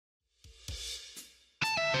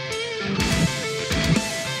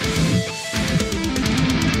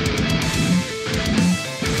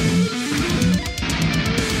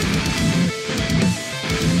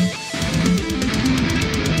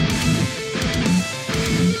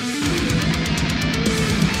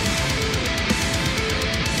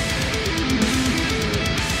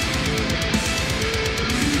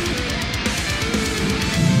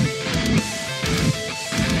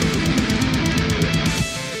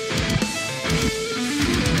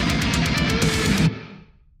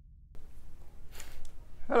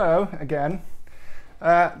hello again.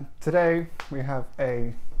 Today we have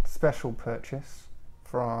a special purchase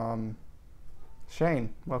from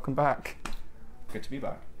Shane. Welcome back. Good to be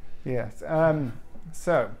back. Yes.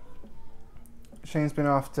 So Shane's been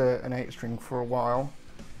after an 8-string for a while.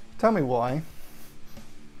 Tell me why.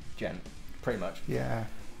 Gent, pretty much. Yeah.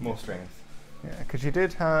 More strings. Yeah, because you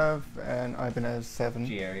did have an Ibanez 7.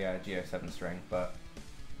 Geo 7 string, but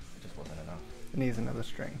it just wasn't enough. It needs another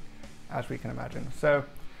string, as we can imagine. So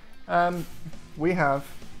we have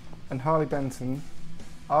an Harley Benton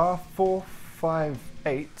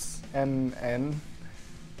R-458MN.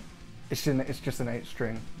 It's just an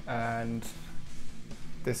 8-string, and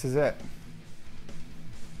this is it.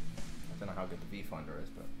 I don't know how good the viewfinder is,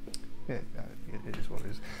 but It is what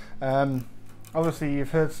it is. Obviously,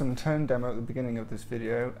 you've heard some tone demo at the beginning of this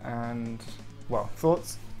video, and well,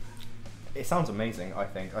 thoughts? it sounds amazing. I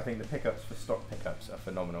think the pickups for stock pickups are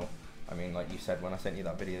phenomenal. I mean, like you said when I sent you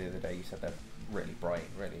that video the other day, you said they're really bright,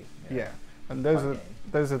 really. Yeah, and those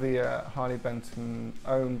are the Harley Benton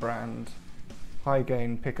own brand high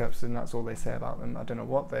gain pickups, and that's all they say about them. I don't know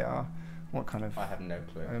what they are, what kind of. I have no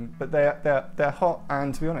clue. But they're hot,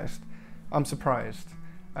 and to be honest, I'm surprised.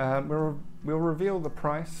 We'll reveal the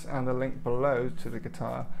price and the link below to the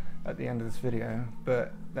guitar at the end of this video,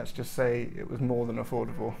 but let's just say it was more than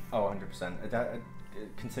affordable. Oh, 100%.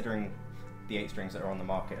 Considering the 8 strings that are on the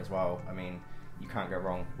market as well, I mean, you can't go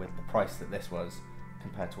wrong with the price that this was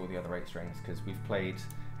compared to all the other 8 strings, because we've played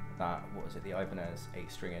that, what was it, the Ibanez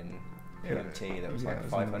 8-string in PMT that was like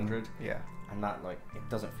 500, yeah, and that, like, it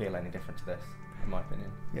doesn't feel any different to this, in my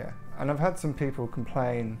opinion. Yeah, and I've had some people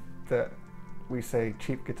complain that we say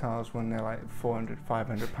cheap guitars when they're like 400,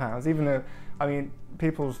 500 pounds, even though, I mean,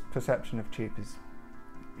 people's perception of cheap is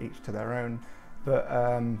each to their own, but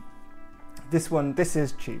this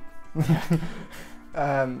is cheap.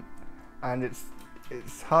 And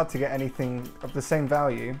it's hard to get anything of the same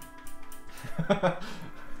value.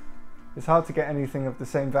 It's hard to get anything of the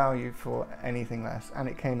same value for anything less, and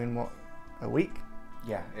it came in what, a week?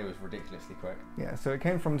 Yeah, it was ridiculously quick. Yeah, so it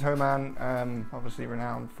came from Toman, obviously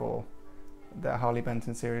renowned for their Harley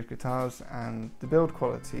Benton series guitars, and the build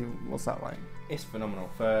quality, what's that like? It's phenomenal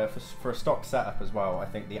for a stock setup as well. I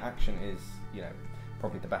think the action is, you know,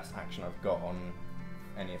 probably the best action I've got on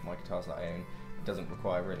any of my guitars that I own. It doesn't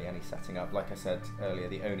require really any setting up. Like I said earlier,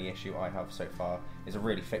 the only issue I have so far is a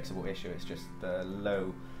really fixable issue. It's just the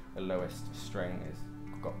lowest string is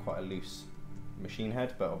got quite a loose machine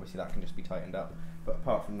head, but obviously that can just be tightened up. But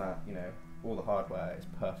apart from that, you know, all the hardware is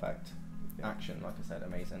perfect. Action, like I said,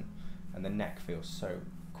 amazing. And the neck feels so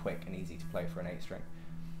quick and easy to play for an 8-string.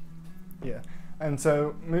 Yeah, and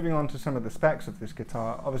so moving on to some of the specs of this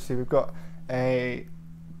guitar, obviously we've got a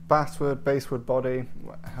basswood body,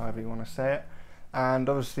 however you want to say it, and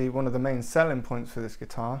obviously one of the main selling points for this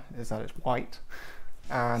guitar is that it's white,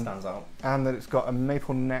 and stands out, and that it's got a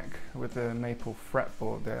maple neck with a maple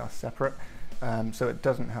fretboard. They are separate, so it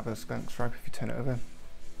doesn't have a skunk stripe if you turn it over.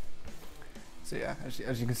 So yeah,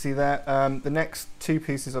 as you can see there, the next 2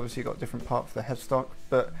 pieces obviously got different parts for the headstock,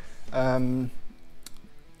 but Toneman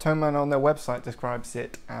on their website describes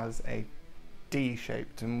it as a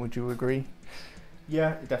D-shaped, and would you agree?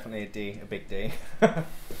 Yeah, definitely a D, a big D.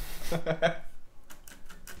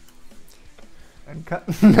 And cut.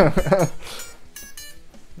 No.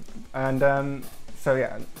 And so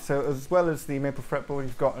yeah, so as well as the maple fretboard,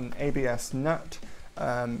 you've got an ABS nut.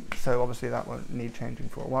 So obviously that won't need changing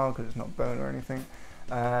for a while because it's not bone or anything.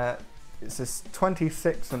 It's this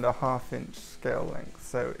 26.5-inch scale length.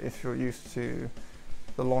 So if you're used to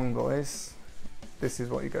the long boys, this is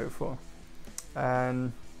what you go for.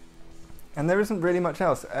 And there isn't really much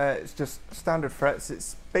else. It's just standard frets.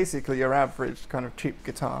 It's basically your average kind of cheap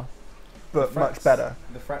guitar, but much better.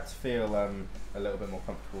 The frets feel a little bit more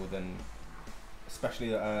comfortable than, especially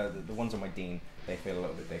the ones on my Dean. They feel a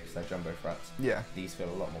little bit big because they're jumbo frets. Yeah. These feel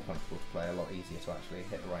a lot more comfortable to play, a lot easier to actually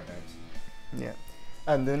hit the right notes. Yeah.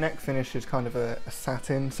 And the neck finish is kind of a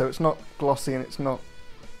satin, so it's not glossy and it's not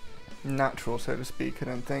natural, so to speak, I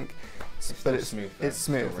don't think. But it's smooth. It's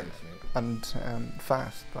smooth, really smooth. And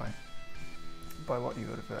fast by what you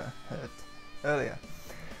would have heard earlier.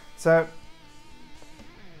 So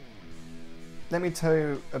let me tell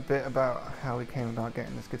you a bit about how we came about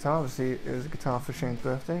getting this guitar. Obviously, it was a guitar for Shane's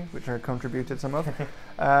birthday, which I contributed some of.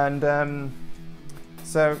 And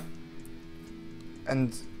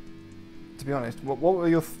to be honest, what were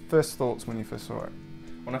your first thoughts when you first saw it?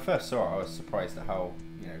 When I first saw it, I was surprised at how,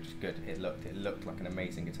 you know, just good it looked. It looked like an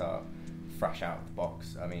amazing guitar, fresh out of the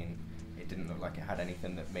box. I mean, it didn't look like it had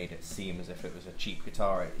anything that made it seem as if it was a cheap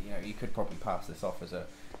guitar. You know, you could probably pass this off as a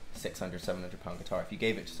 £600, £700 guitar. If you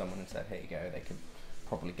gave it to someone and said, "Here you go," they could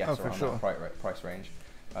probably guess around that price range.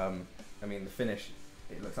 I mean, the finish,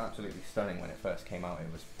 it looks absolutely stunning when it first came out.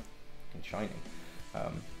 It was fucking shining.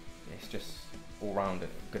 It's just all round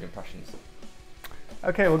good impressions.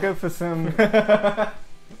 Okay, we'll go for some.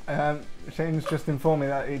 Shane's just informed me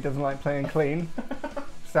that he doesn't like playing clean.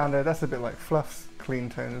 Standard, that's a bit like Fluff's clean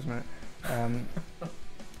tone, isn't it?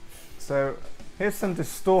 So here's some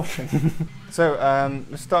distortion. So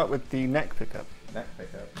let's start with the neck pickup. Neck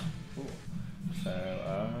pickup. Ooh. So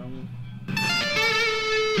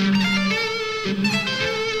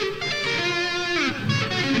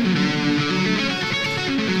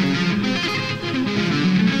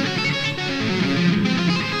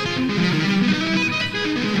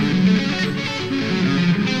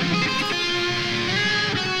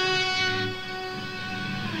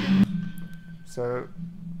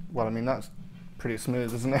well, I mean, that's pretty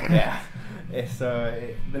smooth, isn't it? Yeah, it's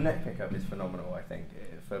the neck pickup is phenomenal. I think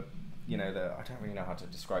for I don't really know how to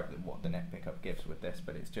describe what the neck pickup gives with this,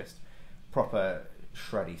 but it's just proper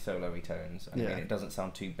shreddy solo-y tones. I mean, it doesn't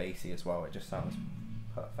sound too bassy as well. It just sounds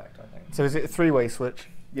perfect, I think. So is it a three-way switch?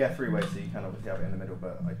 Yeah, three-way. So you can obviously have it in the middle,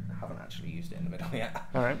 but I haven't actually used it in the middle yet.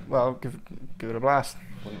 All right. Well, give it a blast.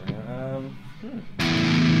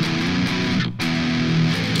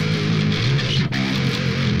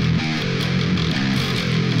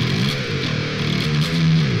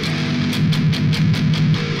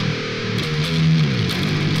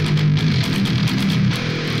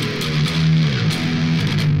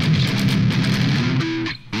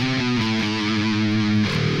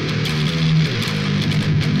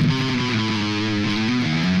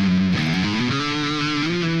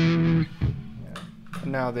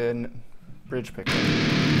 Now the bridge pickup.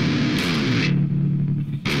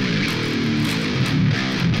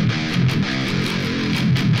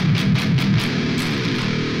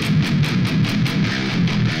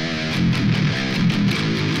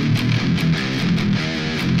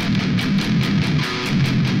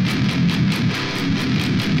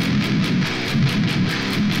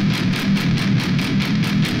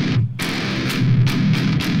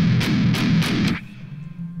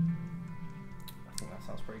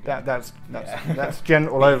 That's gent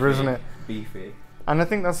all over, isn't it? Beefy. And I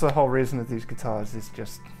think that's the whole reason of these guitars is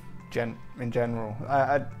just gent in general,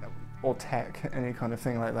 or tech, any kind of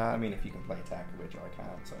thing like that. I mean, if you can play tech, which I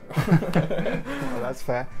can't, so well, that's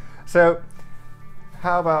fair. So,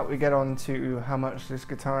 how about we get on to how much this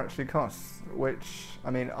guitar actually costs? Which,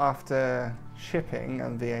 I mean, after shipping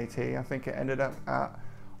and VAT, I think it ended up at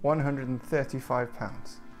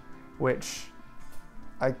 £135, which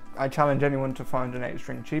I challenge anyone to find an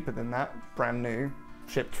 8-string cheaper than that, brand new,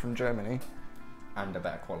 shipped from Germany. And a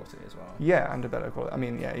better quality as well. Yeah, and a better quality. I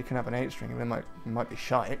mean, yeah, you can have an 8-string, they might be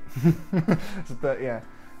shite. But yeah.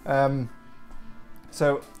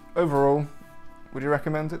 So, overall, would you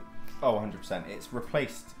recommend it? Oh, 100%. It's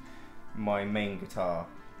replaced my main guitar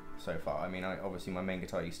so far. I mean, obviously my main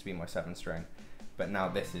guitar used to be my 7-string, but now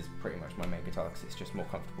this is pretty much my main guitar because it's just more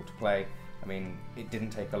comfortable to play. I mean, it didn't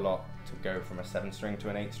take a lot to go from a 7-string to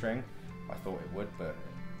an 8-string. I thought it would, but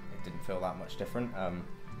it didn't feel that much different. And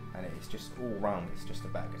it's just all round, it's just a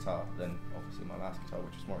better guitar than obviously my last guitar,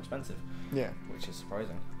 which was more expensive. Yeah. Which is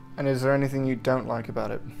surprising. And is there anything you don't like about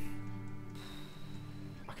it?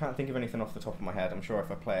 I can't think of anything off the top of my head. I'm sure if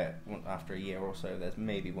I play it after a year or so, there's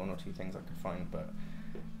maybe 1 or 2 things I could find, but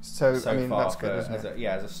so I mean, far, that's good, isn't it?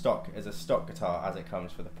 as a stock guitar, as it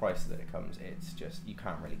comes, for the price that it comes, it's just, you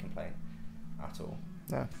can't really complain at all.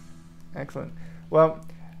 Yeah, excellent. Well,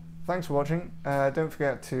 thanks for watching. Don't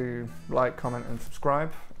forget to like, comment and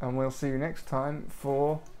subscribe, and we'll see you next time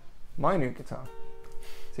for my new guitar.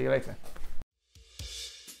 See you later.